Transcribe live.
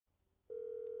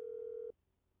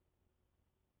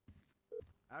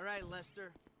All right,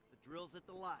 Lester. The drill's at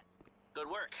the lot. Good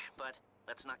work, but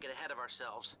let's not get ahead of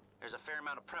ourselves. There's a fair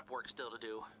amount of prep work still to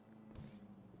do.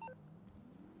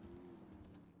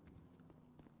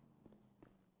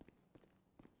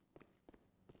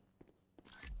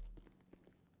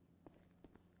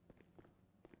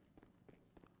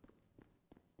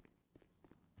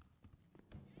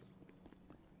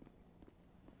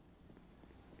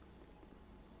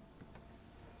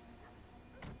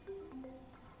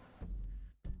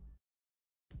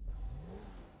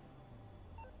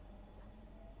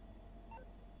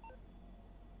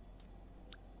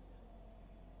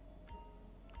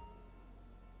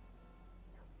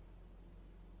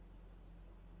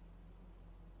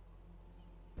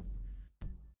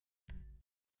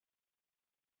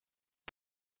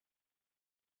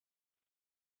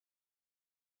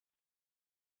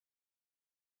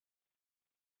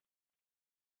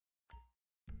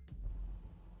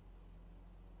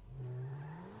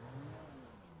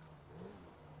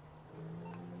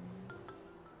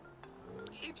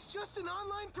 It's just an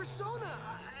online persona.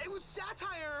 It was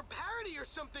satire or parody or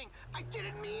something. I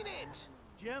didn't mean it.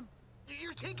 Jim?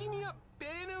 You're taking me up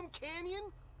Banham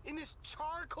Canyon in this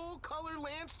charcoal color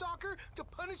landstalker to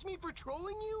punish me for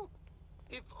trolling you?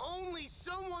 If only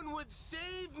someone would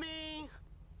save me.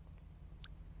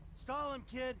 Stall him,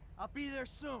 kid. I'll be there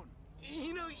soon.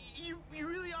 You know, you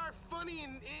really are funny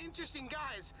and interesting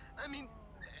guys. I mean,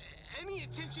 any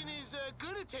attention is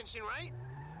good attention, right?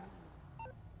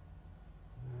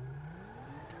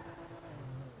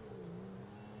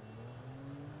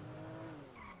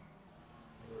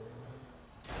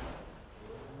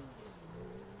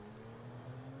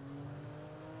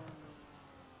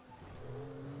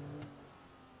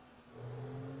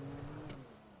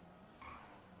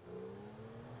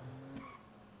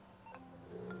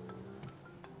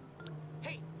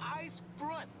 Eyes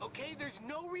front, okay? There's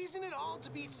no reason at all to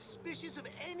be suspicious of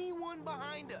anyone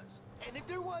behind us. And if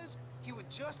there was, he would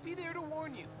just be there to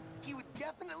warn you. He would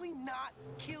definitely not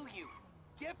kill you.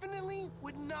 Definitely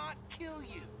would not kill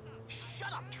you.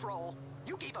 Shut up, troll!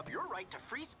 You gave up your right to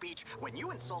free speech when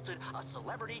you insulted a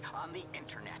celebrity on the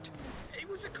internet. It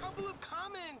was a couple of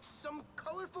comments, some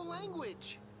colorful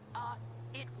language.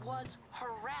 It was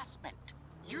harassment.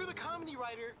 You're the comedy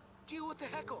writer. Deal with the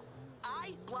heckle.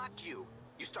 I blocked you.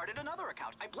 You started another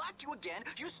account. I blocked you again.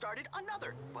 You started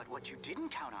another. But what you didn't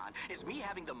count on is me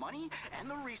having the money and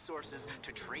the resources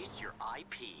to trace your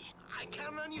IP. I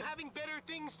count on you having better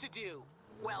things to do.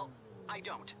 Well, I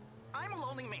don't. I'm a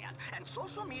lonely man, and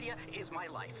social media is my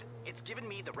life. It's given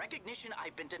me the recognition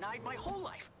I've been denied my whole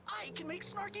life. I can make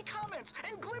snarky comments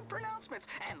and glib pronouncements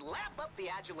and lap up the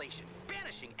adulation,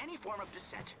 banishing any form of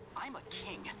dissent. I'm a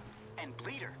king, and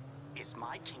Bleeder is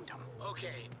my kingdom.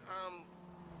 Okay,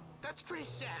 that's pretty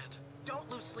sad. Don't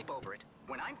lose sleep over it.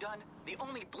 When I'm done, the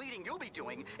only bleeding you'll be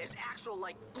doing is actual,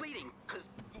 like, bleeding, because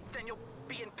then you'll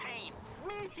be in pain.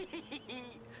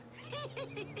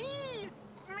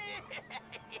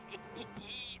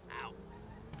 Ow.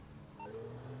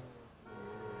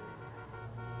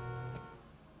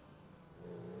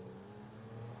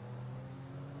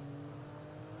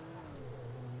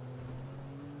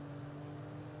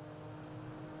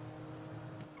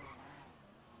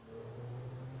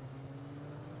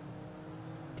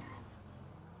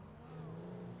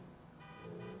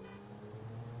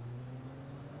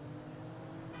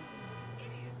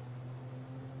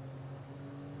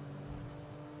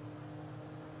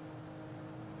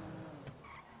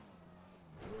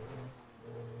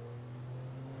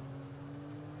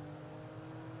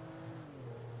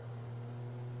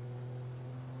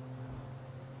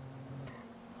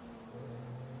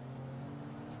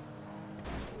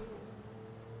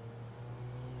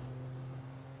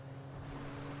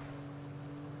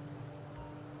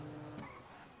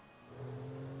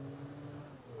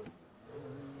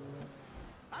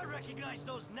 I recognize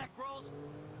those neck rolls.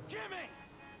 Jimmy!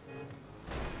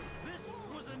 This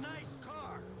was a nice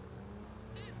car.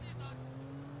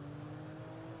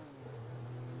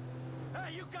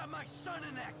 Hey, you got my son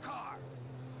in that car!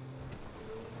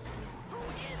 Who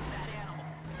is that animal?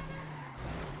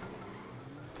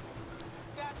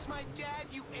 That's my dad,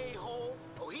 you a-hole.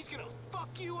 Oh, he's gonna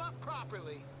fuck you up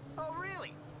properly. Oh,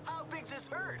 really? How big's his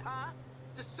herd, huh?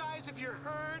 The size of your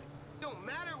herd don't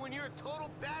matter when you're a total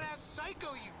badass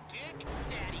psycho, you dick.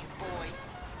 Daddy's boy.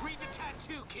 Read the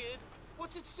tattoo, kid.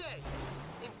 What's it say?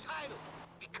 Entitled,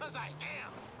 because I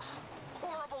am.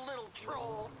 Horrible little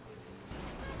troll.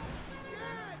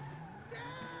 Dad!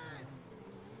 Dad!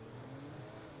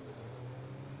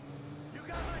 You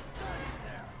got my son in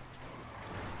there!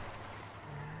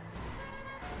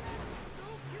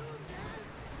 Don't kill him, Dad!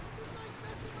 Just like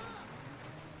mess him up!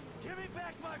 Give me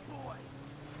back my my boy!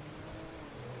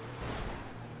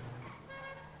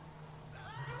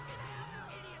 You can have this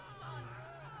idiot, son!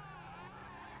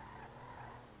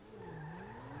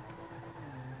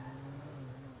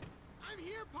 I'm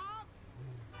here, Pop!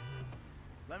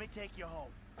 Let me take you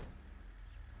home.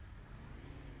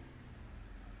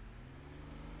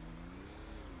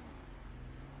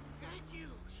 Thank you!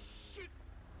 Shit!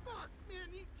 Fuck,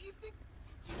 man, do you think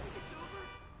it's over?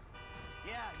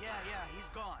 Yeah, he's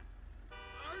gone.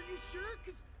 Are you sure?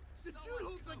 Cause this dude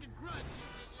holds like a grudge,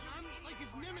 and I'm like his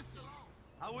nemesis.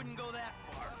 I wouldn't go that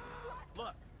far.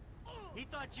 Look, he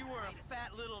thought you were a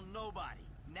fat little nobody.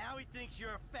 Now he thinks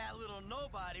you're a fat little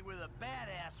nobody with a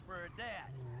badass for a dad.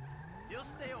 He'll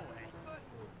stay away.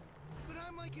 But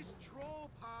I'm like his troll,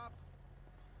 Pop.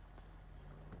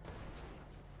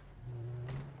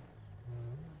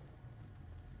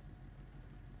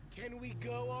 Can we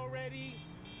go already?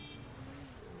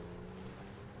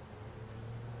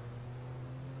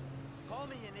 Call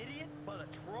me an idiot, but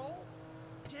a troll?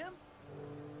 Jim?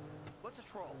 What's a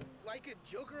troll? Like a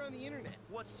joker on the internet.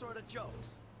 What sort of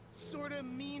jokes? Sorta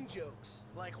mean jokes.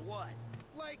 Like what?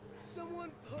 Like,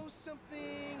 someone posts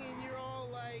something and you're all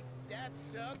like, that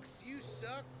sucks, you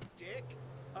suck, dick.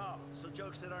 Oh, so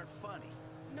jokes that aren't funny.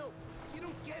 No, you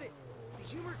don't get it. The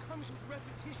humor comes with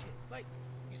repetition. Like,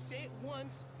 you say it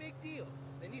once, big deal.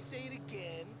 Then you say it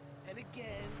again, and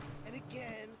again, and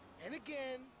again, and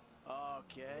again.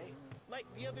 Okay. Like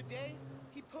the other day,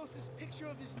 he posts this picture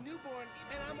of his newborn,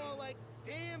 and I'm all like,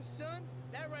 damn, son,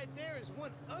 that right there is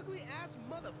one ugly-ass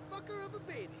motherfucker of a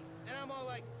baby. And I'm all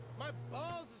like, my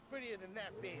balls is prettier than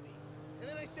that baby. And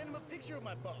then I send him a picture of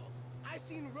my balls. I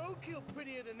seen roadkill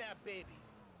prettier than that baby.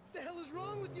 The hell is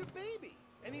wrong with your baby?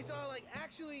 And he's all like,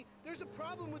 actually, there's a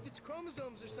problem with its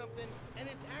chromosomes or something, and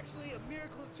it's actually a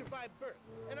miracle it survived birth.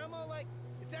 And I'm all like,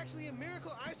 it's actually a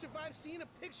miracle I survived seeing a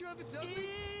picture of its ugly...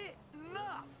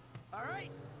 Enough!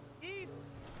 Alright?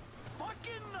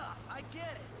 Fucking enough! I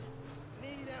get it.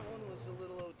 Maybe that one was a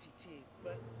little OTT,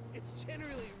 but it's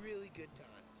generally really good times.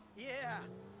 Yeah,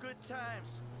 good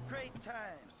times. Great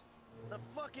times. The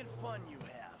fucking fun you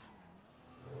have.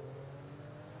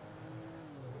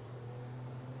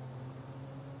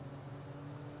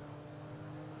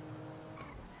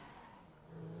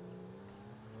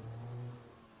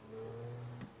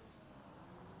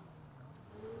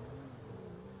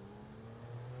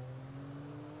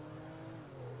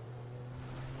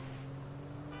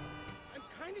 I'm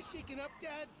kinda shaken up,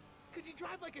 Dad. Could you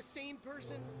drive like a sane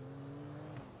person?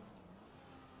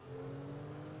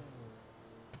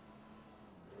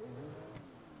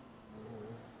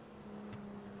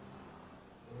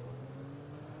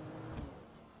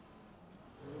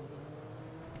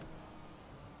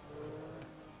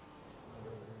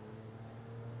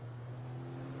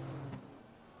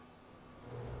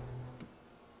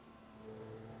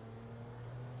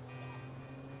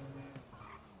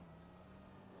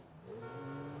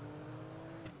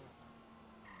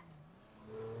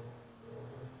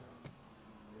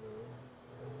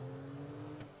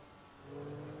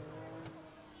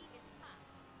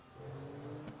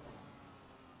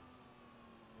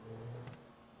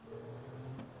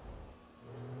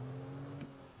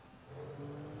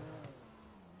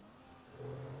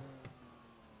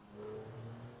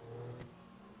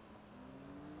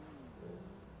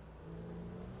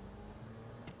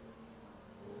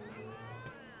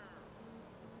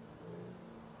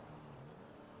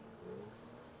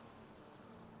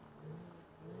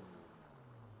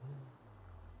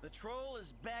 The troll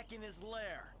is back in his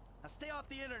lair. Now stay off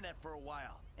the internet for a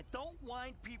while, and don't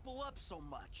wind people up so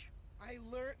much. I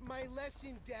learned my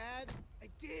lesson, Dad. I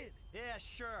did. Yeah,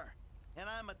 sure. And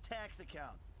I'm a tax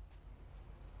accountant.